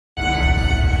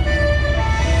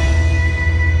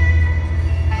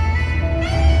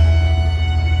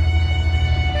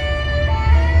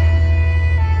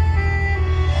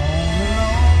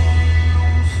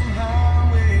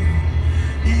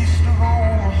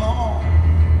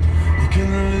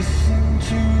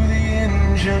to the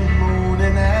engine,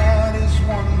 moaning out his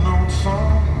one-note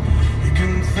song. You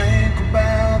can think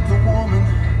about the woman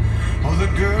or the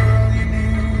girl you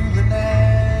knew the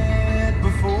night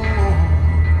before,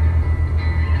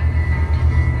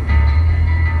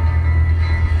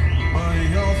 but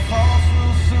your thoughts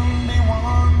will soon be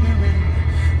wandering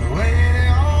the way they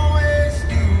always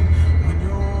do when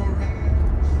you're...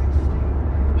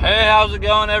 Hey, how's it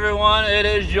going, everyone? It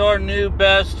is your new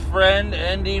best friend,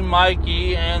 Indy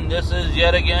Mikey, and this is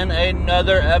yet again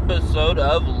another episode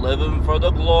of Living for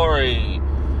the Glory.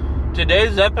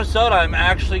 Today's episode, I'm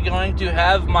actually going to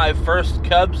have my first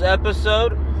Cubs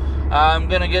episode. I'm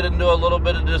going to get into a little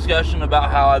bit of discussion about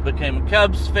how I became a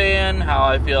Cubs fan, how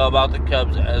I feel about the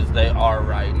Cubs as they are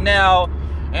right now,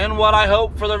 and what I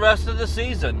hope for the rest of the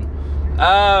season.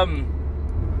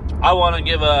 I want to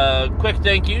give a quick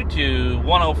thank you to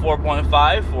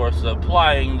 104.5 for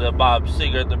supplying the Bob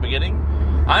Seger at the beginning.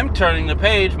 I'm turning the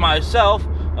page myself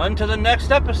onto the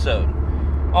next episode.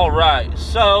 Alright,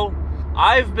 so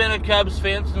I've been a Cubs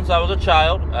fan since I was a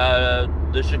child.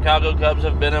 The Chicago Cubs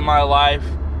have been in my life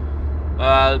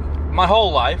my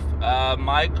whole life.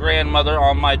 My grandmother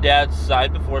on my dad's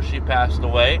side, before she passed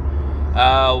away,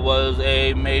 was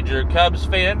a major Cubs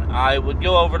fan. I would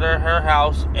go over to her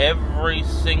house every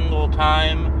single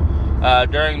time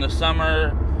during the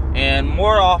summer, and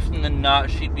more often than not,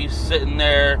 she'd be sitting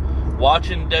there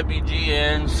watching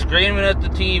WGN, screaming at the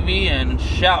TV and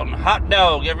shouting "hot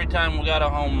dog" every time we got a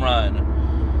home run.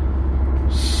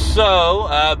 So,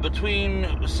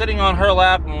 between sitting on her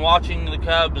lap and watching the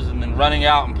Cubs and then running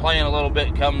out and playing a little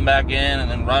bit, coming back in, and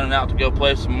then running out to go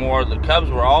play some more, the Cubs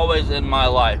were always in my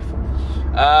life.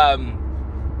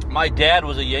 My dad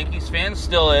was a Yankees fan,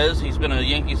 still is. He's been a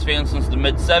Yankees fan since the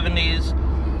mid-70s.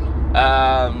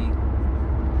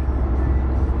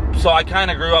 So I kind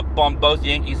of grew up on both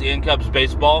Yankees and Cubs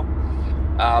baseball.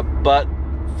 But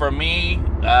for me,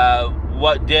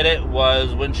 what did it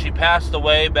was when she passed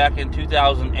away back in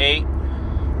 2008,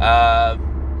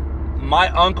 my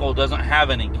uncle doesn't have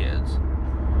any kids.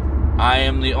 I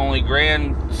am the only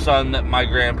grandson that my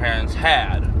grandparents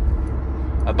had.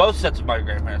 Both sets of my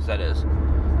grandparents, that is.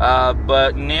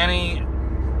 But Nanny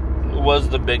was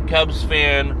the big Cubs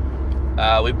fan.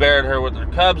 We buried her with her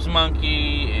Cubs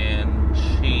monkey, and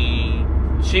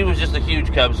she was just a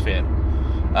huge Cubs fan.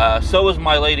 So was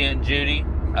my lady Aunt Judy.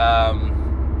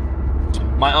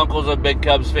 My uncle's a big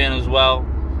Cubs fan as well.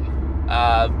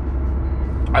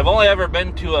 I've only ever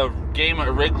been to a game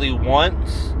at Wrigley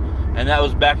once, and that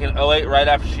was back in 2008, right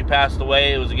after she passed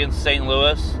away. It was against St.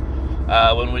 Louis.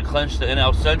 When we clinched the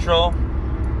NL Central.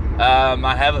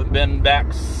 I haven't been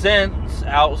back since,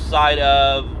 outside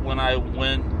of when I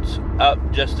went up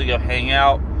just to go hang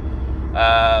out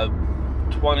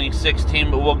 2016,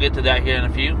 but we'll get to that here in a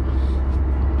few.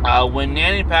 When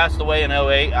Nanny passed away in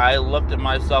 2008, I looked at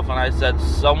myself and I said,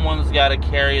 someone's got to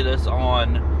carry this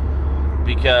on,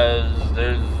 because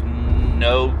there's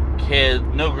no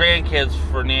grandkids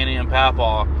for Nanny and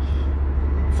Papa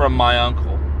from my uncle.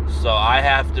 So I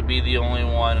have to be the only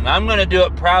one, and I'm going to do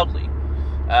it proudly.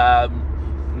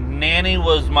 Nanny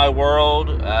was my world.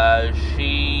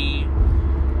 She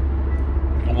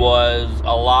was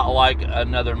a lot like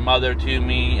another mother to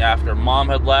me after Mom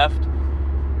had left,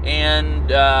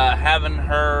 and having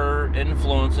her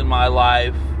influence in my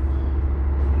life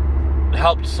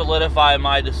helped solidify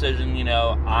my decision. You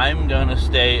know, I'm going to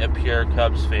stay a pure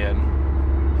Cubs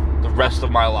fan the rest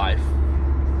of my life,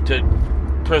 to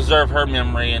preserve her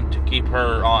memory and to keep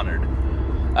her honored.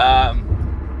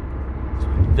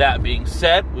 That being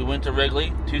said, we went to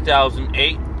Wrigley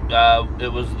 2008.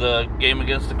 It was the game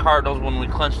against the Cardinals when we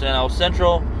clinched the NL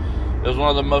Central. It was one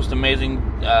of the most amazing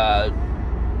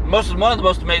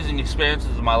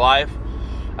experiences of my life.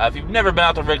 If you've never been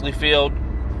out to Wrigley Field,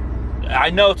 I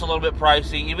know it's a little bit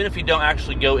pricey. Even if you don't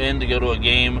actually go in to go to a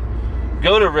game,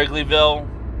 go to Wrigleyville.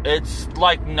 It's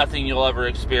like nothing you'll ever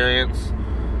experience.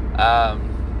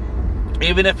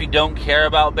 Even if you don't care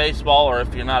about baseball, or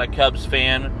if you're not a Cubs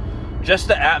fan, just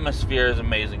the atmosphere is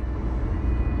amazing.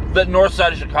 The north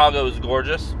side of Chicago is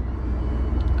gorgeous.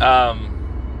 I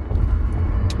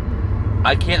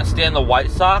can't stand the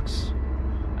White Sox,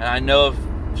 and I know of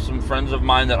some friends of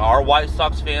mine that are White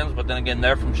Sox fans, but then again,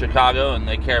 they're from Chicago and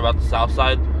they care about the south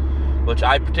side, which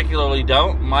I particularly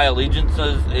don't. My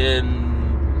allegiances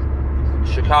in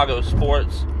Chicago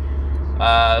sports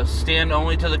stand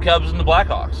only to the Cubs and the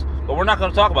Blackhawks. But we're not going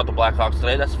to talk about the Blackhawks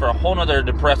today. That's for a whole other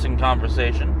depressing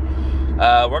conversation.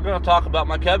 We're going to talk about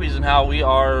my Cubbies and how we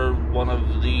are one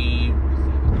of the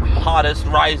hottest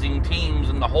rising teams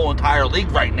in the whole entire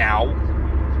league right now.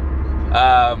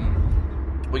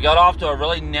 We got off to a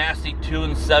really nasty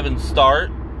 2-7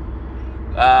 start.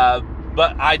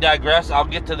 But I digress. I'll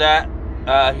get to that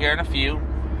here in a few.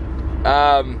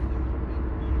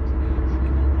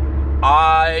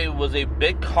 I was a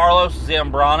big Carlos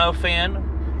Zambrano fan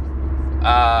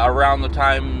around the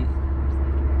time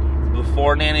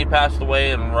before Nanny passed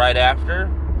away and right after.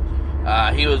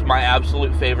 He was my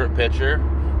absolute favorite pitcher.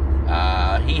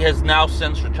 He has now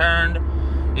since returned.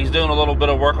 He's doing a little bit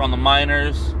of work on the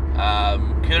minors.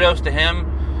 Kudos to him.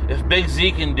 If Big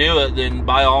Z can do it, then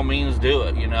by all means do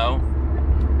it, you know.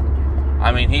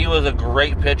 I mean, he was a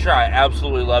great pitcher. I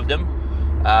absolutely loved him.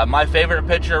 My favorite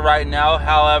pitcher right now,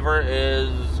 however,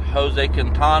 is Jose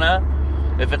Quintana.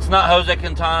 If it's not Jose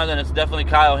Quintana, then it's definitely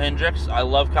Kyle Hendricks. I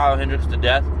love Kyle Hendricks to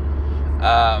death.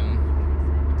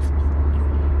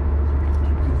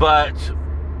 But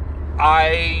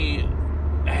I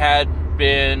had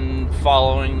been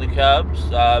following the Cubs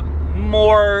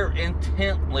more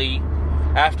intently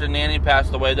after Nanny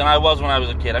passed away than I was when I was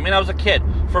a kid. I mean, I was a kid.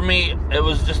 For me, it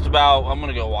was just about, I'm going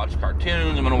to go watch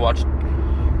cartoons, I'm going to watch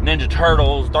Ninja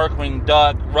Turtles, Darkwing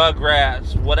Duck,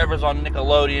 Rugrats, whatever's on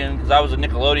Nickelodeon, because I was a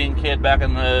Nickelodeon kid back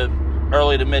in the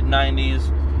early to mid-90s,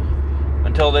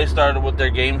 until they started with their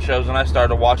game shows, and I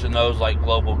started watching those like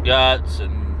Global Guts,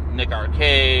 and Nick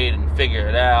Arcade, and Figure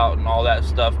It Out, and all that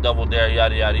stuff, Double Dare,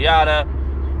 yada, yada, yada.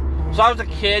 So I was a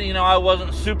kid, you know, I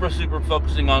wasn't super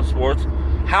focusing on sports.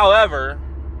 However,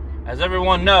 as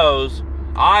everyone knows,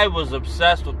 I was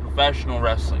obsessed with professional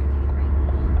wrestling.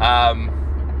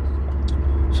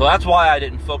 So that's why I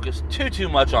didn't focus too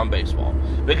much on baseball.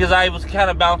 Because I was kind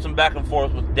of bouncing back and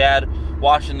forth with Dad,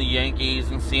 watching the Yankees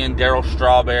and seeing Darryl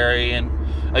Strawberry and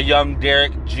a young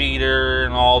Derek Jeter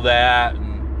and all that,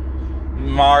 and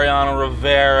Mariano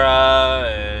Rivera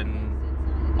and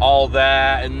all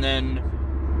that, and then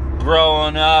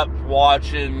growing up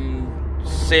watching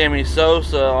Sammy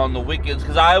Sosa on the weekends,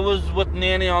 because I was with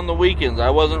Nanny on the weekends. I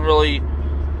wasn't really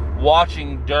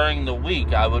watching during the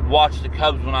week. I would watch the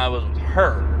Cubs when I was with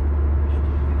her,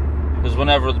 because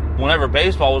whenever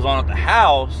baseball was on at the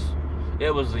house, it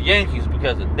was the Yankees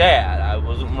because of Dad. I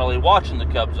wasn't really watching the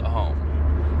Cubs at home.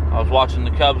 I was watching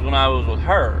the Cubs when I was with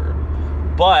her.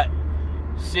 But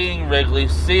seeing Wrigley,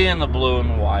 seeing the blue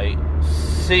and white,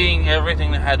 seeing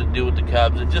everything that had to do with the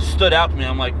Cubs, it just stood out to me.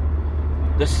 I'm like,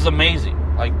 this is amazing.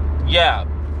 Like, yeah,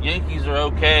 Yankees are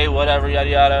okay, whatever, yada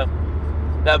yada.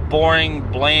 That boring,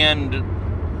 bland,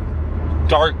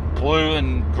 dark blue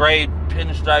and gray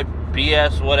pinstripe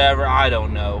BS, whatever, I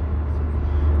don't know.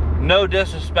 No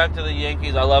disrespect to the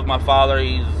Yankees. I love my father.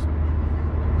 He's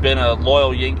been a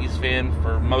loyal Yankees fan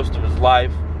for most of his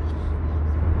life.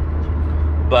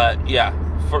 But, yeah,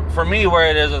 for me, where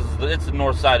it is it's the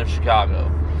north side of Chicago.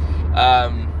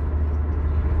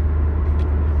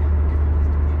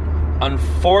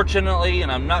 Unfortunately,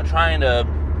 and I'm not trying to,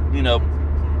 you know,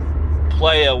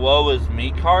 play a woe is me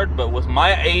card, but with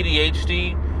my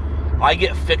ADHD, I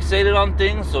get fixated on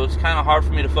things, so it's kind of hard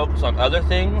for me to focus on other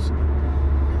things.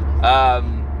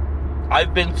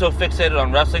 I've been so fixated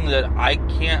on wrestling that I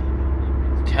can't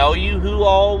tell you who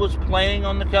all was playing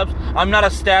on the Cubs. I'm not a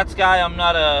stats guy. I'm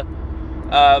not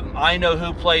I know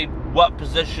who played what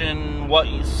position, what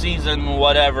season,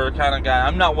 whatever kind of guy.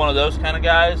 I'm not one of those kind of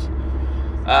guys.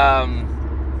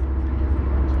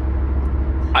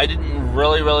 I didn't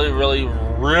really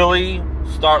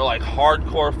start like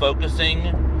hardcore focusing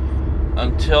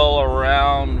until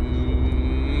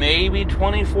around maybe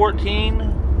 2014.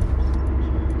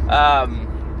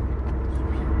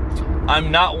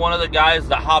 I'm not one of the guys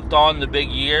that hopped on the big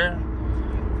year.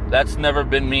 That's never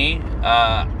been me.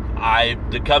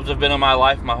 The Cubs have been in my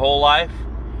life my whole life.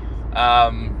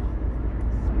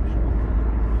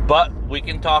 But we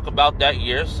can talk about that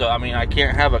year. So, I mean, I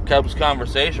can't have a Cubs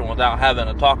conversation without having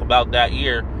to talk about that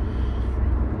year.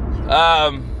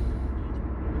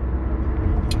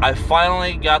 I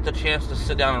finally got the chance to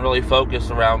sit down and really focus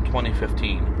around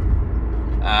 2015.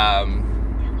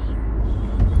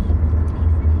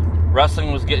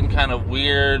 Wrestling was getting kind of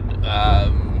weird.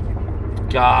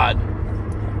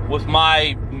 With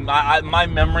my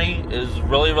memory is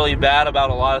really bad about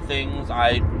a lot of things.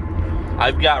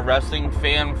 I've got wrestling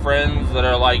fan friends that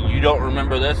are like, you don't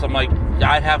remember this? I'm like,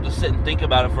 I'd have to sit and think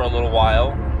about it for a little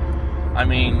while. I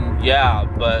mean, yeah,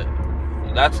 but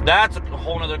that's a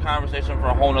whole nother conversation for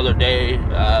a whole nother day.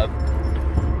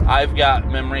 I've got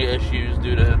memory issues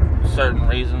due to certain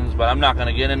reasons, but I'm not going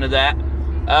to get into that.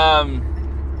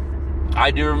 I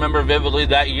do remember vividly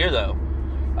that year, though.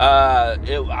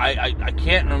 I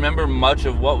can't remember much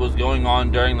of what was going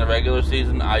on during the regular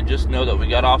season. I just know that we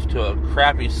got off to a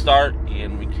crappy start,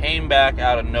 and we came back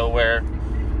out of nowhere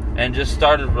and just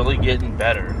started really getting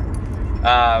better.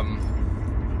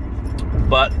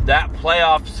 But that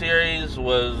playoff series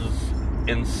was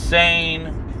insane.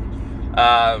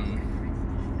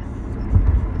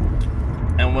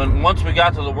 And once we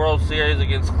got to the World Series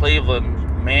against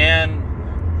Cleveland, man,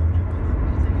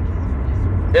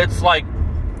 it's like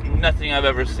nothing I've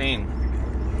ever seen.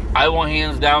 I will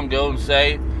hands down go and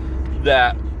say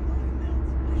that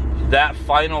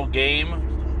final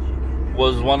game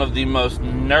was one of the most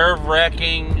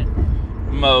nerve-wracking,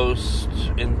 most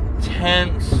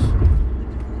intense,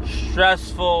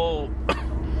 stressful,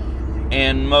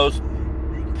 and most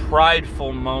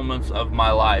prideful moments of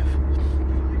my life.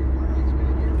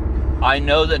 I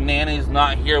know that Nanny's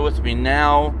not here with me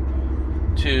now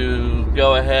to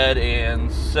go ahead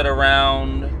and sit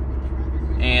around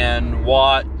and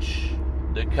watch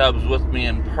the Cubs with me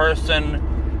in person,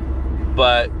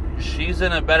 but she's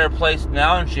in a better place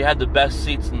now, and she had the best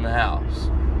seats in the house.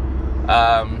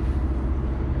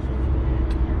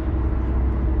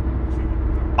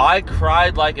 I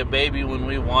cried like a baby when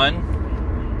we won.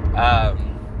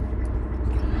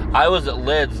 I was at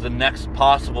Lids the next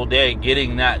possible day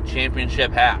getting that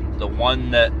championship hat, the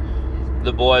one that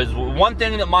the boys... One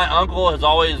thing that my uncle has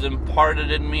always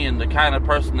imparted in me, and the kind of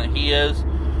person that he is,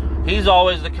 he's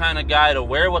always the kind of guy to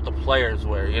wear what the players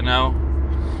wear, you know?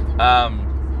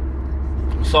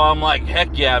 So I'm like,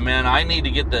 heck yeah, man, I need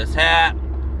to get this hat.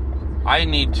 I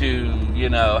need to,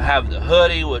 have the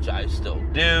hoodie, which I still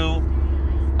do.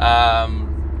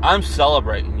 I'm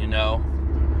celebrating,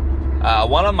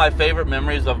 One of my favorite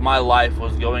memories of my life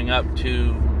was going up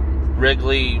to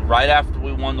Wrigley right after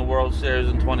we won the World Series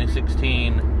in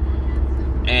 2016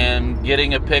 and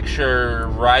getting a picture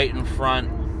right in front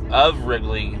of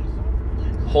Wrigley,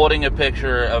 holding a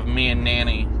picture of me and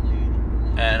Nanny,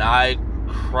 and I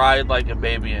cried like a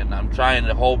baby, and I'm trying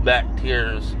to hold back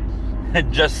tears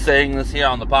just saying this here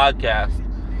on the podcast.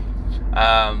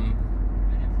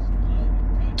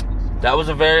 That was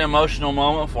a very emotional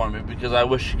moment for me because I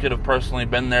wish she could have personally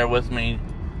been there with me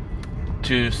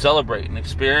to celebrate and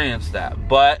experience that.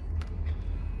 But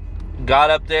got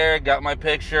up there, got my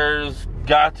pictures,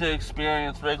 got to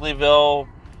experience Wrigleyville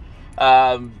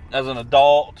as an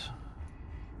adult.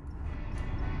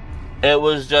 It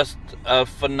was just a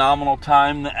phenomenal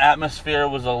time. The atmosphere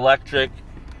was electric.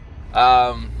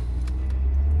 No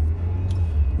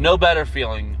better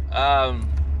feeling.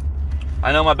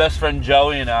 I know my best friend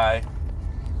Joey and I,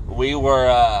 we were,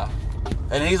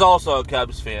 and he's also a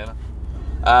Cubs fan,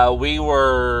 we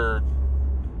were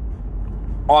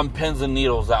on pins and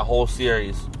needles that whole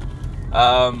series.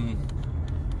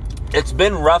 It's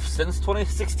been rough since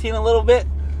 2016 a little bit,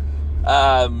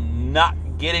 not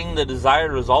getting the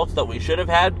desired results that we should have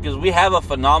had, because we have a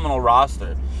phenomenal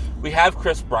roster. We have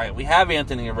Chris Bryant, we have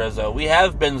Anthony Rizzo, we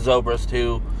have Ben Zobrist,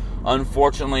 who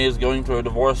unfortunately is going through a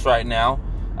divorce right now.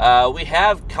 We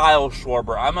have Kyle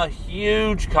Schwarber. I'm a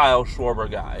huge Kyle Schwarber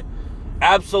guy.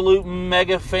 Absolute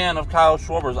mega fan of Kyle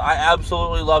Schwarber's. I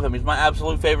absolutely love him. He's my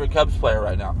absolute favorite Cubs player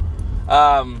right now.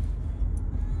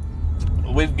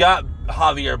 We've got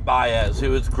Javier Baez,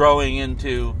 who is growing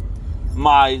into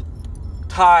my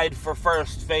tied for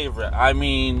first favorite. I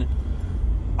mean,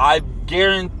 I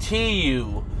guarantee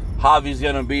you Javi's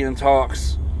going to be in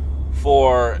talks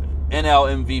for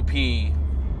NL MVP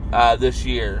this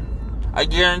year. I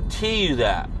guarantee you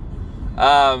that.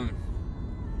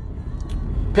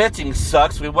 Pitching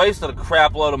sucks. We wasted a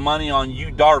crap load of money on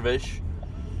Yu Darvish.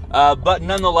 But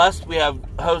nonetheless, we have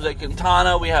Jose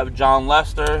Quintana. We have John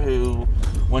Lester, who,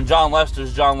 when John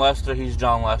Lester's John Lester, he's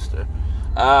John Lester.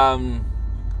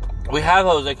 We have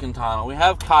Jose Quintana. We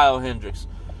have Kyle Hendricks.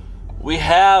 We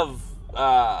have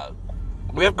Cole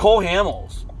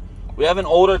Hamels. We have an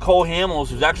older Cole Hamels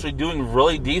who's actually doing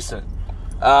really decent.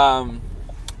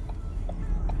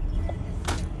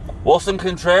 Wilson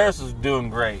Contreras is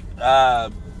doing great.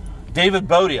 David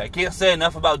Bodie. I can't say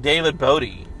enough about David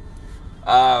Bodie.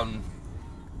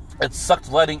 It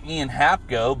sucked letting Ian Happ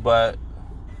go, but,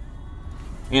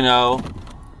 it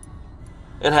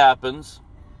happens.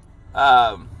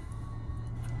 Don't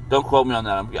quote me on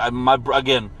that.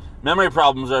 Again, memory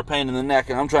problems are a pain in the neck,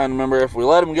 and I'm trying to remember if we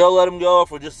let him go, if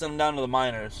we just send him down to the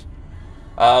minors.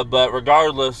 But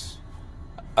regardless,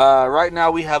 right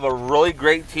now we have a really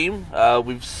great team.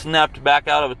 We've snapped back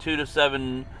out of a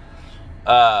 2-7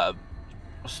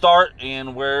 start,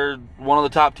 and we're one of the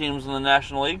top teams in the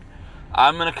National League.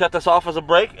 I'm going to cut this off as a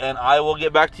break, and I will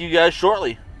get back to you guys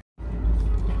shortly.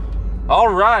 All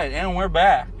right, and we're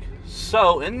back.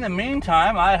 So, in the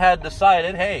meantime, I had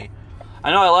decided, hey,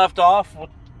 I know I left off with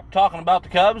talking about the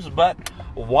Cubs, but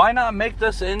why not make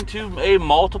this into a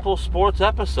multiple sports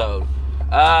episode?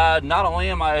 Not only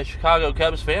am I a Chicago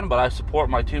Cubs fan, but I support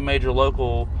my two major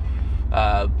local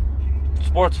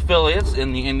sports affiliates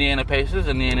in the Indiana Pacers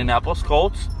and the Indianapolis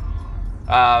Colts.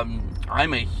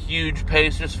 I'm a huge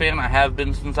Pacers fan. I have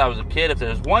been since I was a kid. If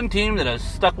there's one team that has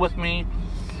stuck with me,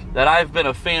 that I've been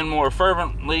a fan more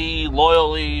fervently,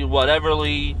 loyally,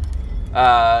 whateverly,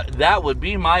 that would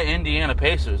be my Indiana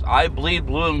Pacers. I bleed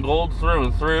blue and gold through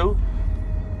and through.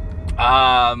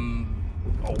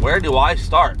 Where do I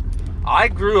start? I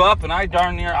grew up and I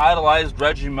darn near idolized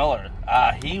Reggie Miller.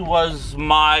 He was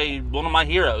one of my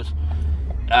heroes.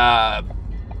 I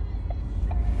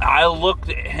looked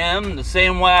at him the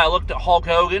same way I looked at Hulk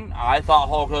Hogan. I thought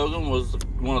Hulk Hogan was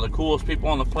one of the coolest people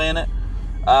on the planet.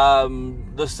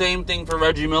 The same thing for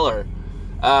Reggie Miller.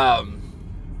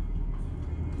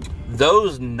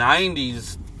 Those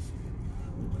 90s,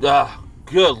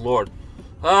 good Lord.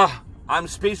 I'm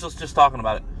speechless just talking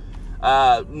about it.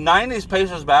 90s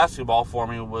Pacers basketball for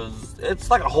me it's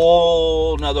like a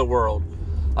whole nother world.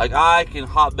 Like, I can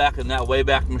hop back in that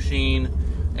Wayback Machine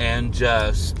and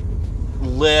just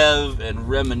live and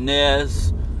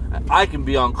reminisce. I can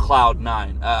be on cloud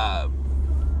 9.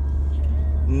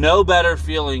 No better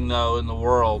feeling, though, in the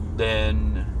world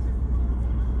than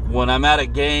when I'm at a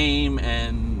game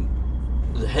and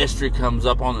the history comes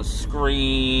up on the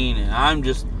screen and I'm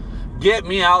just... Get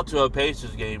me out to a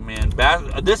Pacers game, man.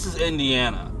 This is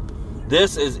Indiana.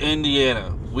 This is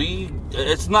Indiana.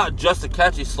 It's not just a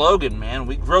catchy slogan, man.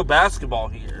 We grow basketball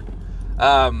here.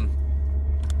 The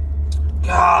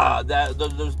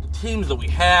teams that we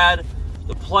had,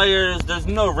 the players. There's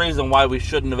no reason why we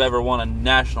shouldn't have ever won a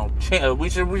national. We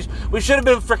should have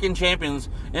been freaking champions,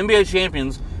 NBA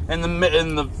champions, in the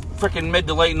freaking mid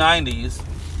to late '90s,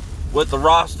 with the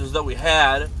rosters that we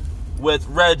had, with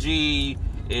Reggie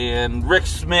and Rick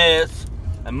Smith,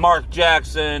 and Mark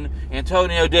Jackson,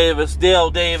 Antonio Davis,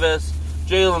 Dale Davis,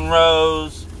 Jalen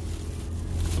Rose.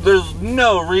 There's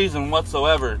no reason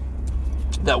whatsoever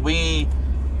that we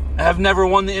have never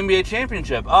won the NBA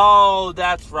championship. Oh,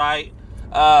 that's right.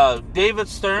 David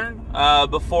Stern,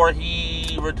 before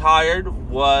he retired,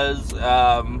 was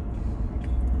a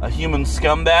human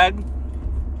scumbag.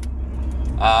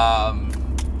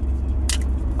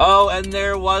 And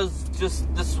there was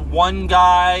just this one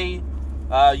guy,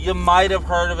 you might have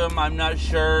heard of him, I'm not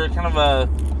sure, kind of a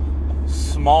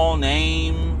small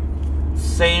name,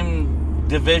 same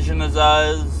division as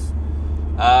us.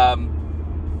 I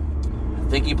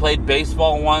think he played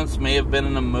baseball once, may have been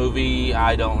in a movie,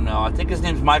 I don't know. I think his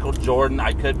name's Michael Jordan,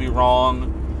 I could be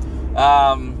wrong.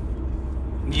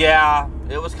 Yeah,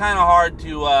 it was kind of hard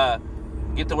to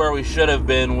get to where we should have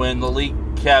been when the league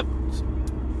kept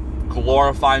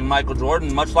glorifying Michael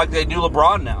Jordan, much like they do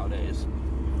LeBron nowadays.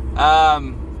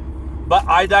 But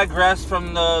I digress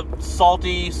from the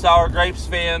salty, sour grapes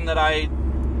fan that I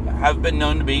have been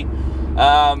known to be.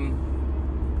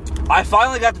 I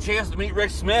finally got the chance to meet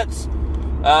Rick Smits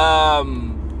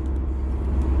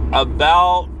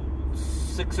about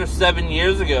 6 or 7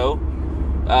 years ago.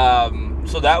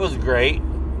 So that was great.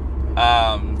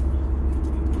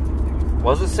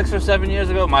 Was it 6 or 7 years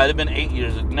ago? Might have been 8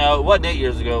 years ago. No, it wasn't 8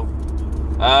 years ago.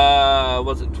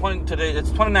 Was it 20 today? It's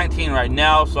 2019 right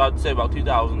now, so I'd say about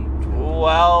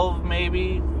 2012,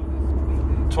 maybe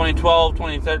 2012,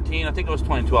 2013. I think it was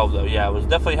 2012 though. Yeah, it was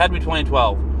definitely had to be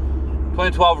 2012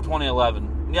 or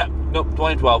 2011. Yeah, nope,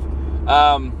 2012.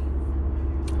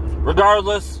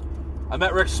 Regardless, I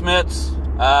met Rick Smits.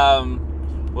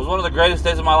 Was one of the greatest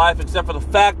days of my life, except for the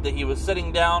fact that he was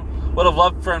sitting down. Would have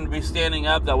loved for him to be standing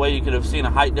up. That way you could have seen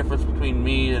a height difference between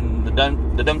me and the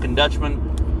Duncan Dutchman.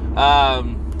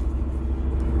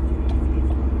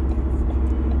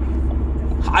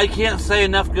 I can't say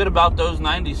enough good about those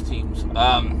 90s teams.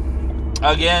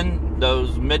 Again,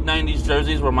 those mid-90s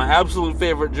jerseys were my absolute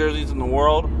favorite jerseys in the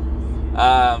world.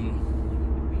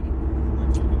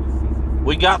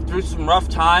 We got through some rough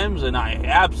times, and I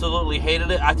absolutely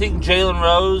hated it. I think Jalen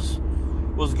Rose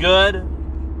was good,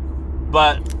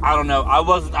 but I don't know. I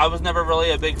was never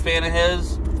really a big fan of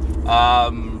his.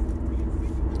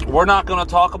 We're not going to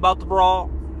talk about the brawl.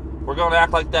 We're going to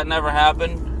act like that never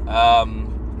happened.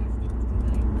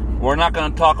 We're not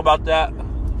going to talk about that.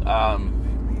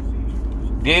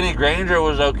 Danny Granger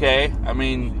was okay. I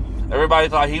mean, everybody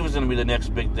thought he was going to be the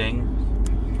next big thing.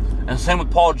 And same with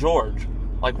Paul George.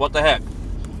 Like, what the heck?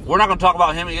 We're not going to talk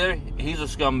about him either. He's a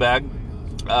scumbag.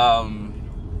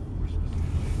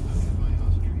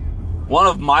 One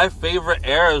of my favorite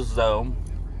eras, though,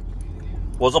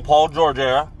 was a Paul George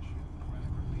era.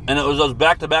 And it was those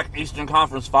back-to-back Eastern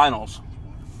Conference Finals.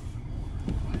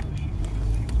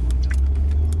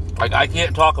 Like, I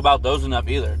can't talk about those enough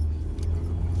either.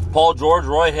 Paul George,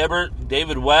 Roy Hibbert,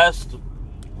 David West,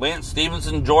 Lance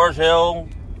Stevenson, George Hill.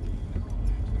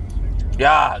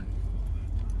 God.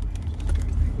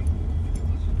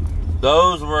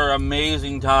 Those were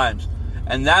amazing times.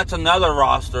 And that's another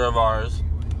roster of ours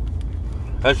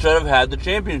that should have had the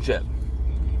championship.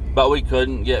 But we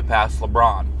couldn't get past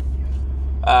LeBron.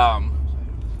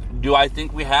 Do I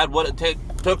think we had what it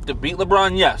took to beat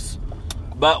LeBron? Yes.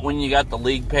 But when you got the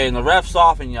league paying the refs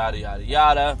off and yada, yada,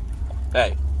 yada,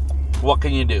 hey, what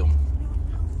can you do?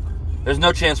 There's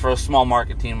no chance for a small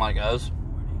market team like us.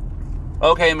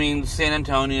 Okay, I mean, San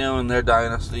Antonio and their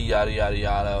dynasty, yada, yada,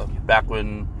 yada. Back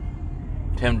when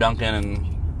Tim Duncan and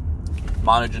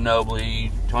Manu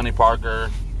Ginobili, Tony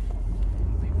Parker,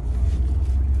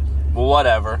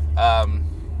 whatever.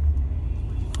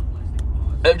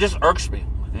 It just irks me,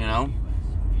 you know.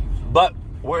 But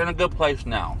we're in a good place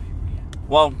now.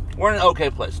 Well, we're in an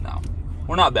okay place now.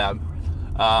 We're not bad.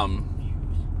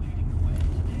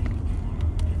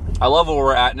 I love where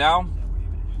we're at now.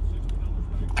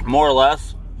 More or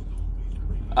less.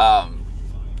 I'm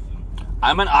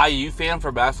an IU fan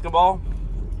for basketball.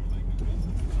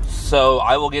 So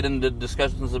I will get into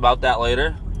discussions about that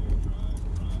later.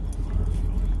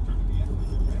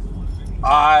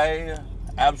 I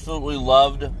absolutely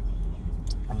loved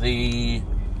the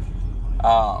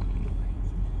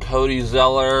Cody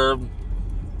Zeller,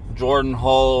 Jordan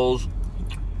Hulls,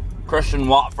 Christian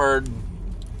Watford,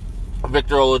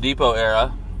 Victor Oladipo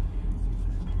era.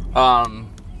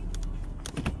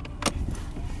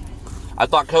 I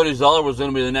thought Cody Zeller was going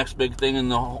to be the next big thing in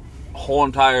the whole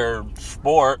entire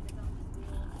sport.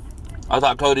 I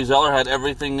thought Cody Zeller had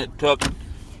everything it took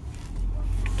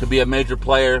to be a major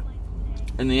player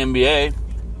in the NBA.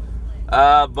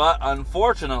 But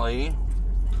unfortunately,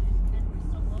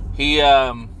 he's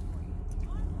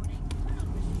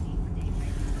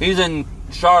in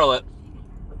Charlotte,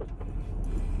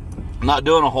 not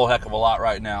doing a whole heck of a lot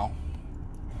right now.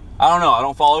 I don't know. I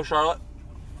don't follow Charlotte.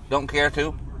 Don't care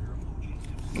to.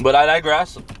 But I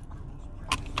digress.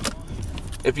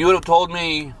 If you would have told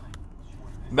me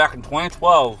back in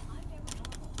 2012,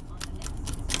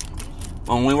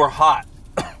 when we were hot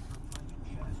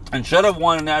and should have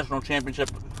won a national championship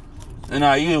in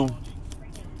IU,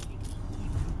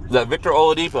 that Victor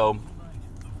Oladipo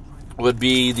would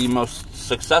be the most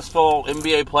successful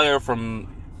NBA player from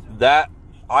that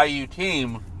IU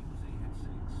team,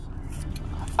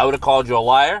 I would have called you a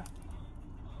liar.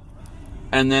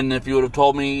 And then if you would have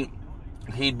told me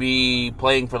he'd be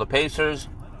playing for the Pacers,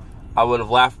 I would have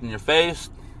laughed in your face.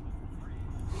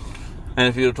 And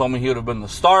if you would have told me he would have been the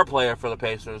star player for the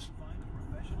Pacers,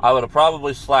 I would have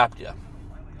probably slapped you.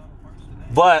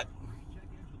 But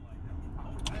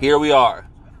here we are.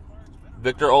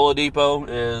 Victor Oladipo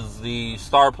is the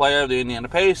star player of the Indiana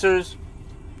Pacers.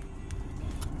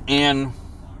 And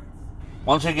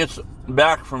once he gets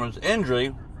back from his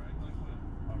injury,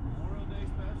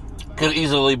 could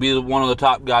easily be one of the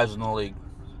top guys in the league.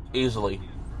 Easily.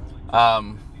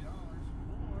 I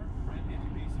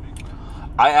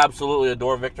absolutely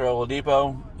adore Victor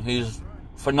Oladipo. He's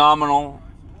phenomenal.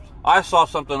 I saw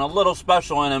something a little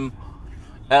special in him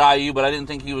at IU, but I didn't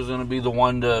think he was going to be the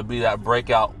one to be that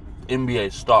breakout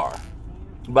NBA star.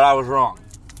 But I was wrong.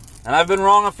 And I've been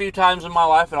wrong a few times in my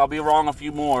life, and I'll be wrong a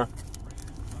few more.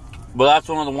 But that's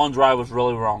one of the ones where I was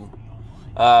really wrong.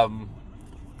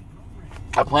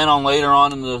 I plan on later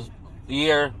on in the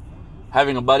year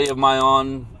having a buddy of mine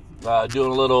on, doing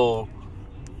a little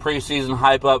preseason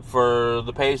hype up for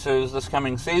the Pacers this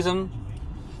coming season.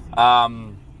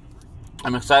 I'm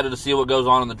excited to see what goes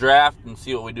on in the draft and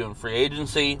see what we do in free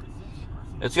agency.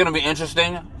 It's going to be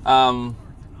interesting.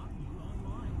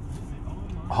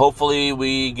 Hopefully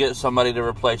we get somebody to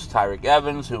replace Tyreke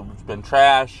Evans, who's been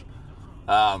trash.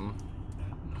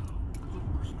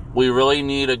 We really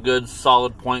need a good,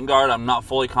 solid point guard. I'm not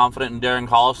fully confident in Darren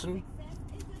Collison.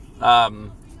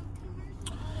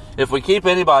 If we keep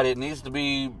anybody, it needs to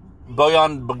be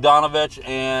Bojan Bogdanovic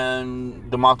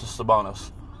and Domantas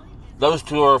Sabonis. Those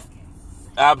two are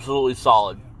absolutely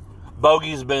solid.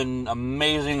 Bogey's been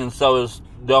amazing, and so is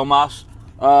Domas.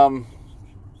 But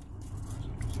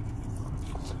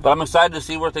I'm excited to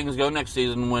see where things go next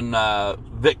season when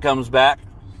Vic comes back.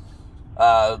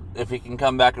 If he can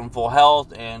come back in full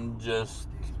health and just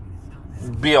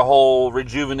be a whole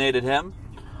rejuvenated him.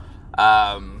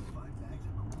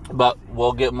 But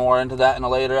we'll get more into that in a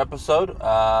later episode.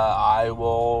 I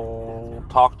will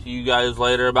talk to you guys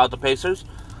later about the Pacers.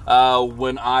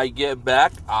 When I get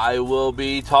back, I will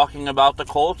be talking about the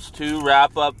Colts to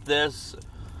wrap up this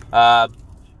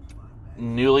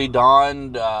newly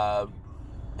donned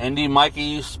Indy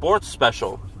Mikey sports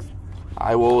special.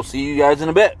 I will see you guys in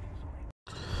a bit.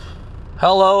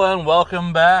 Hello and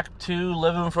welcome back to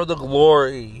Living for the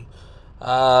Glory.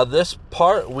 This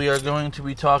part we are going to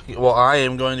be talking, I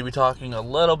am going to be talking a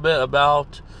little bit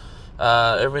about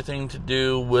everything to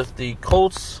do with the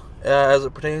Colts as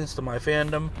it pertains to my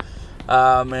fandom,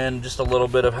 and just a little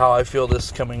bit of how I feel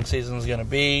this coming season is going to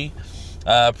be.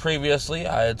 Previously,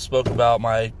 I had spoke about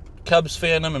my Cubs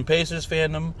fandom and Pacers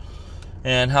fandom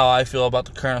and how I feel about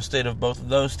the current state of both of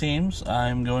those teams.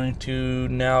 I'm going to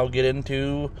now get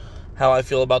into how I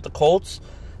feel about the Colts.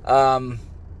 I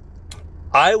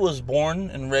was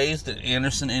born and raised in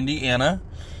Anderson, Indiana.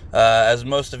 As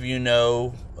most of you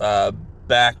know,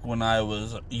 back when I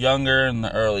was younger in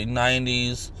the early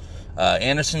 90s,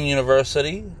 Anderson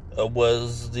University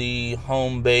was the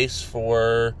home base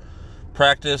for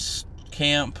practice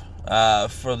camp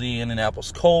for the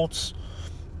Indianapolis Colts.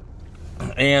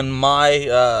 And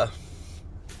my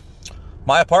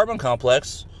apartment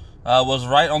complex was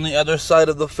right on the other side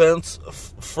of the fence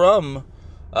from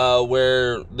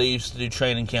where they used to do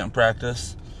training camp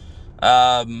practice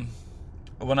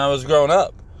when I was growing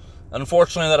up.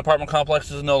 Unfortunately, that apartment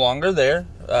complex is no longer there.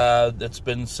 It's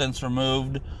been since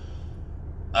removed.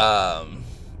 So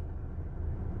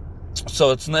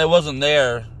it wasn't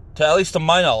there, at least to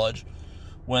my knowledge,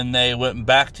 when they went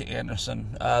back to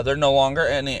Anderson. They're no longer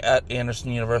at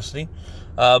Anderson University,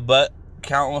 but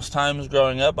countless times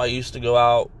growing up, I used to go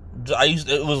out.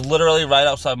 It was literally right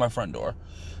outside my front door.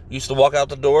 I used to walk out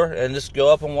the door and just go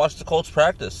up and watch the Colts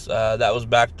practice. That was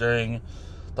back during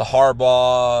the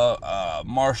Harbaugh,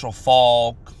 Marshall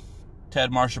Faulk,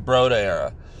 Ted Marchibroda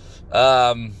era.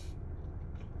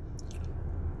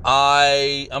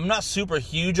 I'm not super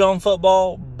huge on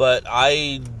football, but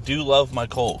I do love my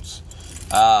Colts.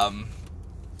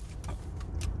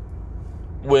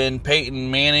 When Peyton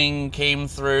Manning came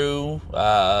through,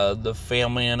 the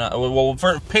family and I,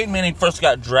 Peyton Manning first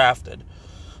got drafted.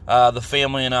 The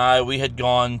family and I, we had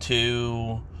gone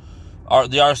to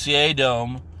the RCA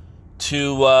Dome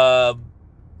to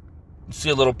see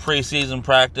a little preseason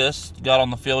practice. Got on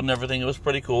the field and everything. It was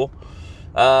pretty cool.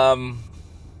 That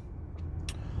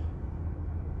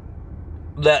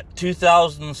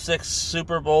 2006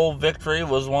 Super Bowl victory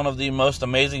was one of the most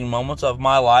amazing moments of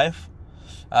my life.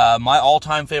 My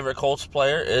all-time favorite Colts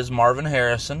player is Marvin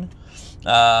Harrison.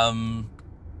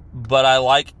 But I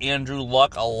like Andrew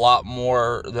Luck a lot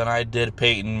more than I did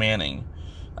Peyton Manning.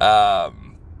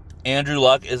 Andrew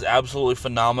Luck is absolutely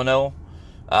phenomenal.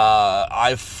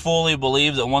 I fully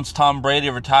believe that once Tom Brady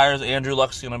retires, Andrew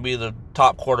Luck's going to be the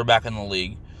top quarterback in the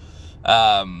league.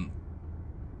 Guys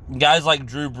like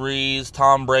Drew Brees,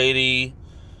 Tom Brady,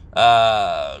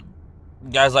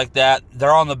 guys like that,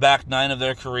 they're on the back nine of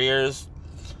their careers.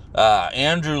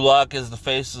 Andrew Luck is the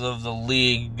face of the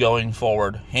league going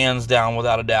forward, hands down,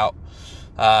 without a doubt.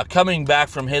 Coming back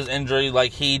from his injury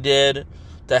like he did,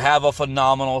 to have a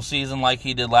phenomenal season like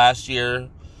he did last year,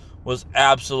 was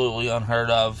absolutely unheard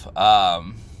of.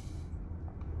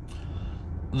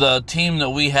 The team that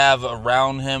we have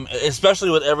around him, especially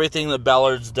with everything that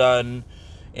Ballard's done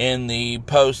in the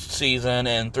postseason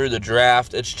and through the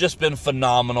draft, it's just been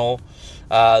phenomenal.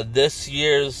 This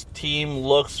year's team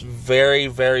looks very,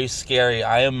 very scary.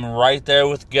 I am right there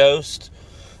with Ghost.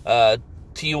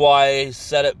 T.Y.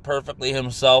 said it perfectly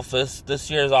himself.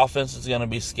 This year's offense is going to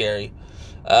be scary.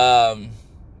 I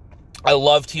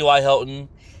love T.Y. Hilton.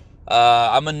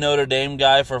 I'm a Notre Dame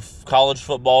guy for college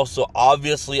football, so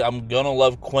obviously I'm going to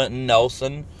love Quentin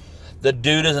Nelson. The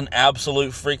dude is an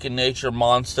absolute freaking nature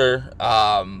monster.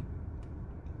 One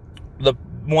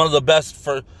of the best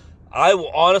I will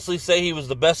honestly say he was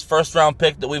the best first-round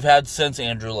pick that we've had since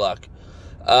Andrew Luck.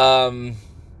 I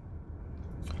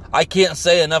can't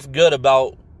say enough good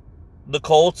about the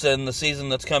Colts and the season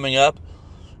that's coming up.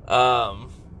 I'm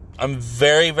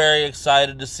very, very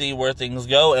excited to see where things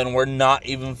go, and we're not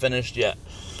even finished yet.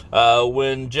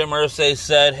 When Jim Irsay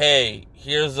said, hey,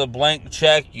 here's a blank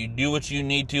check, you do what you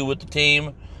need to with the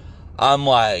team, I'm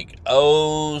like,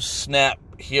 oh, snap,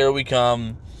 here we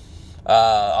come.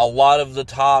 A lot of the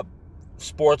top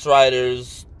sports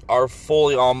writers are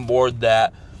fully on board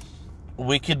that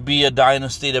we could be a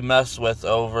dynasty to mess with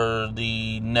over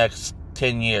the next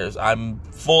 10 years. I'm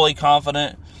fully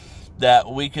confident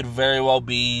that we could very well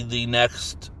be the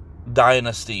next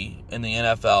dynasty in the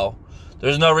NFL.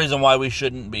 There's no reason why we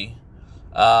shouldn't be.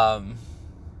 I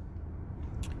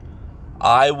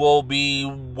will be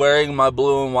wearing my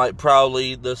blue and white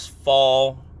proudly this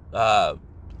fall,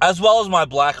 as well as my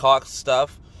Blackhawks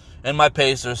stuff and my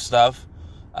Pacers stuff.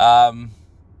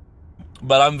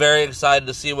 But I'm very excited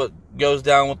to see what goes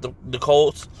down with the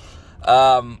Colts.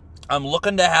 I'm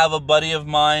looking to have a buddy of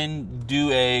mine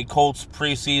do a Colts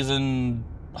preseason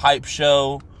hype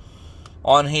show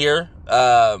on here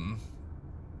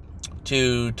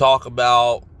to talk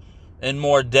about in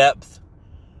more depth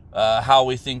how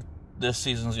we think this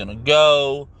season's going to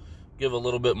go, give a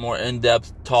little bit more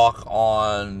in-depth talk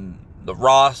on the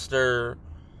roster.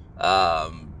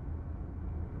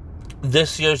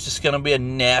 This year's just going to be a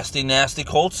nasty, nasty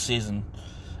Colts season.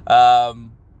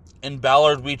 In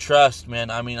Ballard we trust,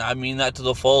 man. I mean that to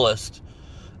the fullest.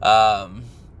 I'm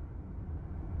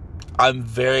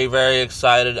very, very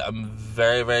excited. I'm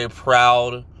very, very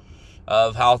proud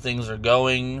of how things are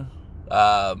going.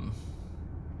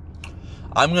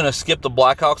 I'm going to skip the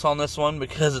Blackhawks on this one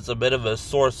because it's a bit of a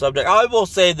sore subject. I will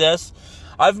say this.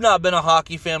 I've not been a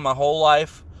hockey fan my whole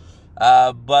life,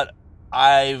 but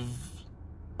I've,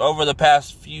 over the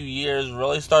past few years,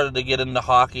 really started to get into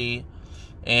hockey,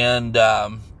 and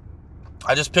I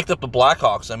just picked up the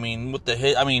Blackhawks. I mean, with the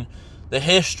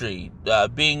history,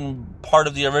 being part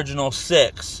of the original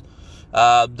six,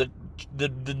 the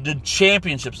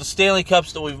championships, the Stanley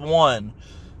Cups that we've won,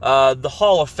 the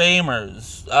Hall of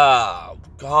Famers,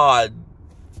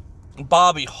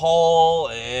 Bobby Hull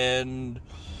and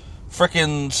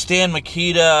frickin' Stan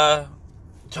Mikita,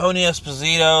 Tony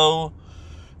Esposito,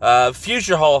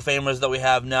 future Hall of Famers that we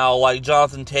have now, like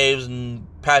Jonathan Taves and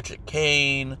Patrick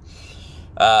Kane,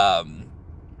 Duncan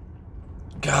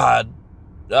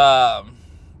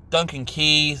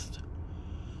Keith,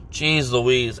 jeez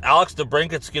Louise, Alex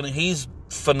DeBrincat's he's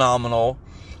phenomenal.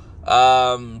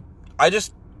 I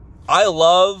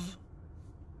love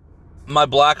my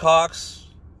Blackhawks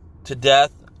to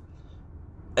death,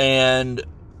 and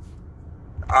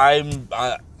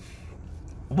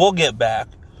we'll get back.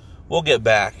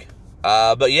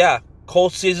 But yeah,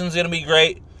 Colts season's gonna be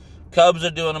great. Cubs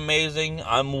are doing amazing.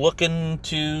 I'm looking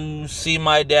to see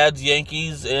my dad's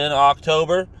Yankees in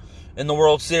October in the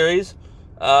World Series.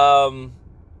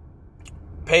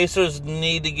 Pacers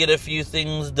need to get a few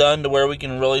things done to where we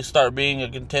can really start being a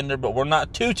contender, but we're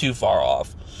not too far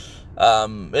off.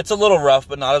 It's a little rough,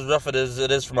 but not as rough as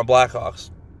it is for my Blackhawks.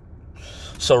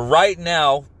 So right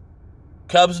now,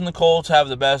 Cubs and the Colts have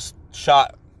the best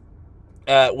shot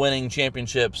at winning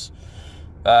championships,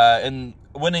 and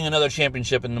winning another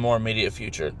championship in the more immediate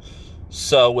future.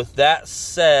 So with that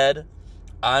said,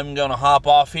 I'm going to hop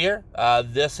off here.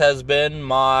 This has been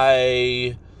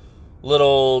my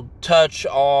little touch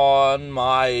on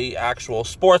my actual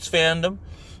sports fandom,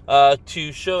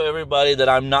 to show everybody that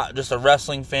I'm not just a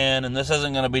wrestling fan, and this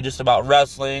isn't going to be just about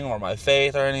wrestling or my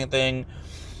faith or anything.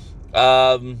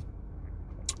 I'll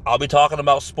be talking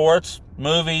about sports,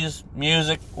 movies,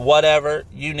 music, whatever,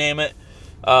 you name it.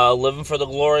 Living for the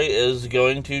Glory is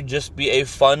going to just be a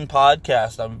fun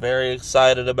podcast. I'm very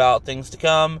excited about things to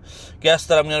come, guests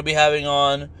that I'm going to be having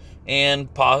on, and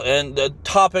the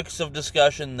topics of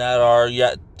discussion that are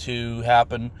yet to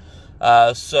happen.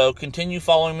 So continue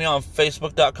following me on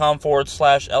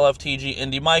Facebook.com/LFTG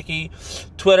Indy Mikey,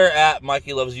 Twitter at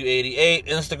MikeyLovesYou88,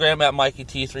 Instagram at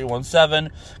MikeyT317.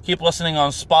 Keep listening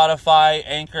on Spotify,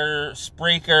 Anchor,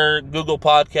 Spreaker, Google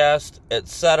Podcast,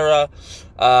 etc.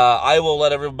 I will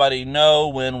let everybody know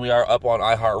when we are up on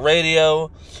iHeartRadio.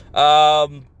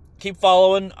 Keep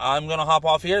following. I'm going to hop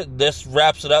off here. This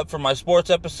wraps it up for my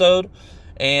sports episode,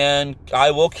 and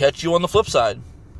I will catch you on the flip side.